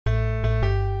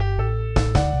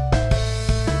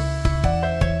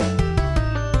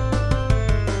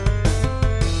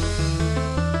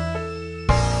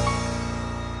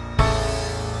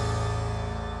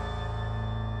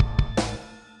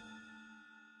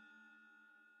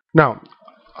Now,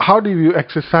 how do you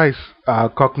exercise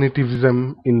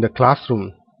cognitivism in the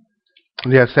classroom?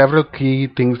 There are several key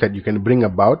things that you can bring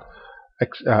about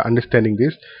understanding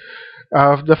this.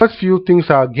 The first few things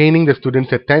are gaining the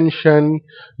students' attention,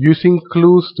 using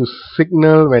clues to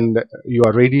signal when you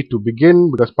are ready to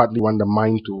begin, because partly want the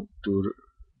mind to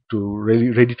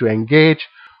ready to engage.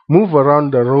 Move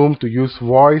around the room to use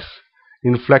voice,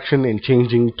 inflection, and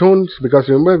changing tones, because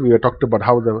remember we were talked about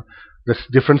how the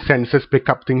different senses pick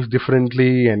up things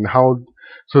differently, and how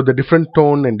so the different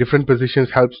tone and different positions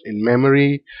helps in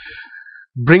memory.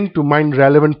 Bring to mind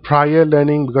relevant prior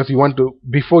learning, because you want to,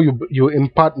 before you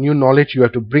impart new knowledge, you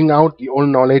have to bring out the old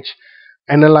knowledge,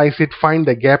 analyze it, find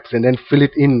the gaps, and then fill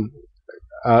it in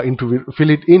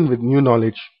with new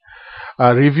knowledge.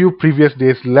 Review previous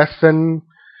day's lesson,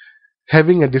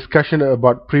 having a discussion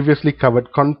about previously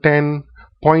covered content,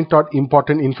 point out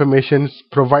important information,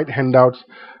 provide handouts,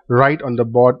 write on the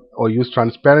board, or use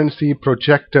transparency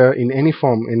projector in any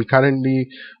form. And currently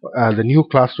the new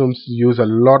classrooms use a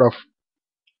lot of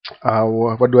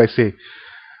what do I say,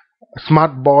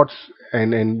 smart boards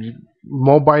and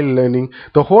mobile learning.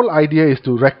 The whole idea is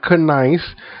to recognize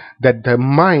that the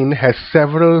mind has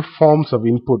several forms of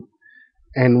input,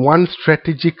 and one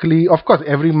strategically, of course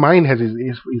every mind has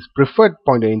his preferred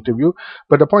point of interview,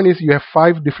 but the point is you have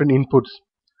five different inputs,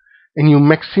 and you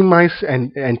maximize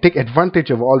and take advantage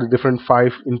of all the different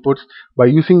five inputs by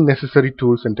using necessary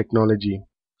tools and technology.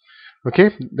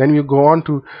 Okay, then you go on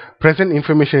to present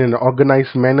information in an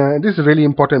organized manner. This is really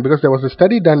important because there was a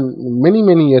study done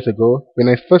many years ago when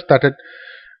I first started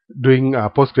doing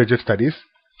postgraduate studies.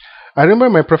 I remember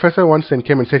my professor once and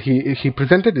came and said he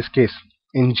presented this case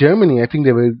in Germany. I think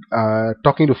they were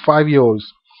talking to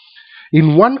 5-year-olds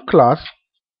in one class.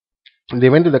 They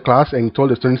went to the class and told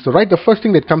the students to write the first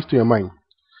thing that comes to your mind.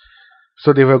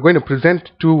 So they were going to present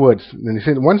two words, and they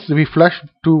said once we flash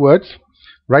two words,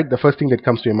 write the first thing that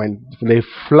comes to your mind. They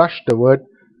flushed the word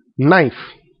knife,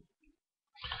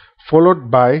 followed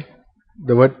by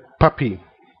the word puppy.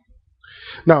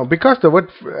 Now, because the word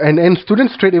and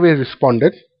students straight away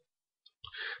responded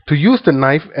to use the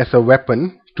knife as a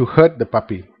weapon to hurt the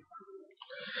puppy.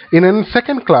 In a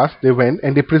second class, they went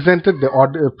and they presented the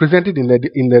order, presented in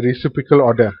the reciprocal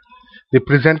order. They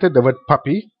presented the word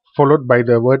puppy followed by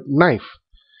the word knife,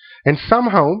 and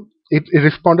somehow it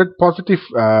responded positive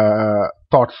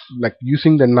thoughts, like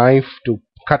using the knife to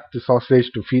cut the sausage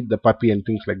to feed the puppy and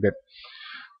things like that.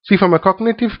 See, from a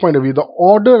cognitive point of view, the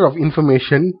order of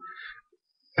information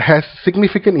has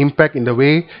significant impact in the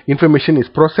way information is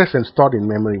processed and stored in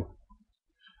memory.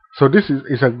 So this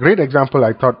is a great example,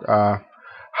 I thought,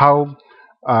 how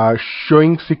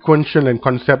showing sequential and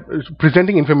concept,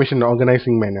 presenting information in an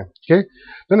organizing manner. Okay.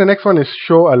 Then the next one is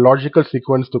show a logical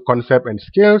sequence to concept and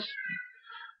skills.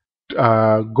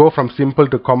 Go from simple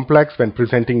to complex when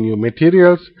presenting new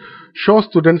materials. Show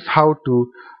students how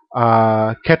to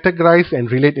categorize and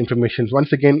relate information.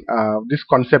 Once again, this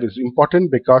concept is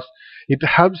important because it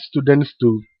helps students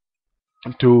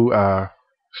to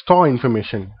store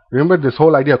information. Remember, this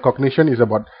whole idea of cognition is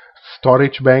about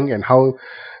storage bank and how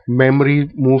memory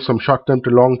moves from short term to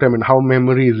long term and how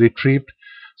memory is retrieved.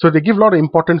 So they give a lot of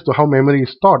importance to how memory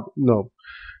is stored. No,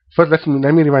 first let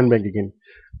me rewind back again.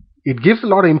 It gives a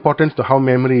lot of importance to how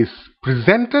memory is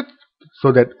presented,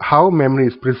 so that how memory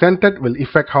is presented will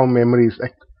affect how memory is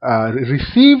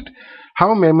received.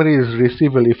 How memory is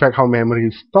received will affect how memory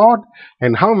is stored,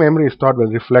 and how memory is stored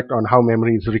will reflect on how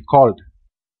memory is recalled.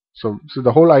 So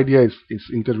the whole idea is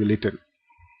interrelated.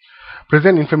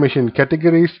 Present information in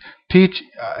categories, teach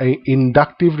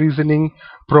inductive reasoning,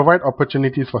 provide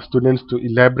opportunities for students to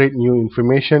elaborate new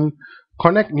information,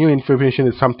 connect new information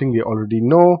with something they already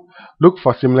know, look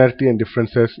for similarity and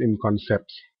differences in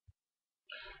concepts.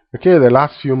 Okay, the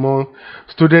last few more.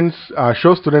 Students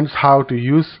show students how to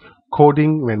use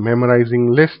coding when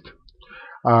memorizing list.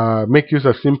 Make use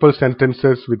of simple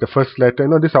sentences with the first letter.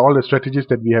 These are all the strategies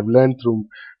that we have learned through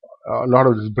a lot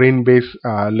of this brain-based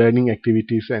learning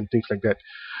activities and things like that.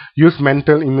 Use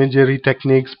mental imagery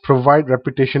techniques, provide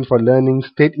repetition for learning,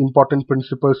 state important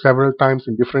principles several times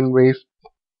in different ways,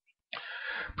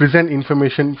 present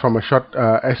information from a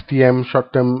STM,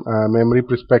 short-term memory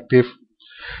perspective,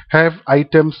 have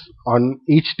items on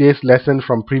each day's lesson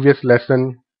from previous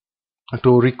lesson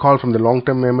to recall from the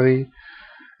long-term memory,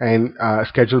 and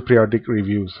schedule periodic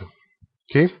reviews.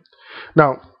 Okay.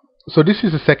 Now, so this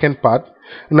is the second part.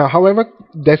 Now, however,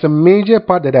 there's a major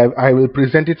part that I will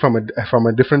present it from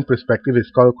a different perspective.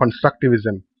 It's called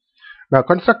constructivism. Now,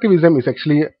 constructivism is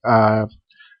actually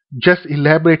just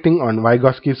elaborating on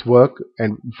Vygotsky's work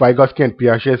and Vygotsky and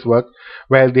Piaget's work,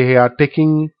 where they are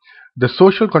taking The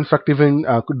social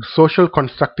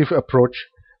constructive approach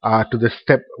to the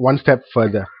one step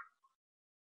further.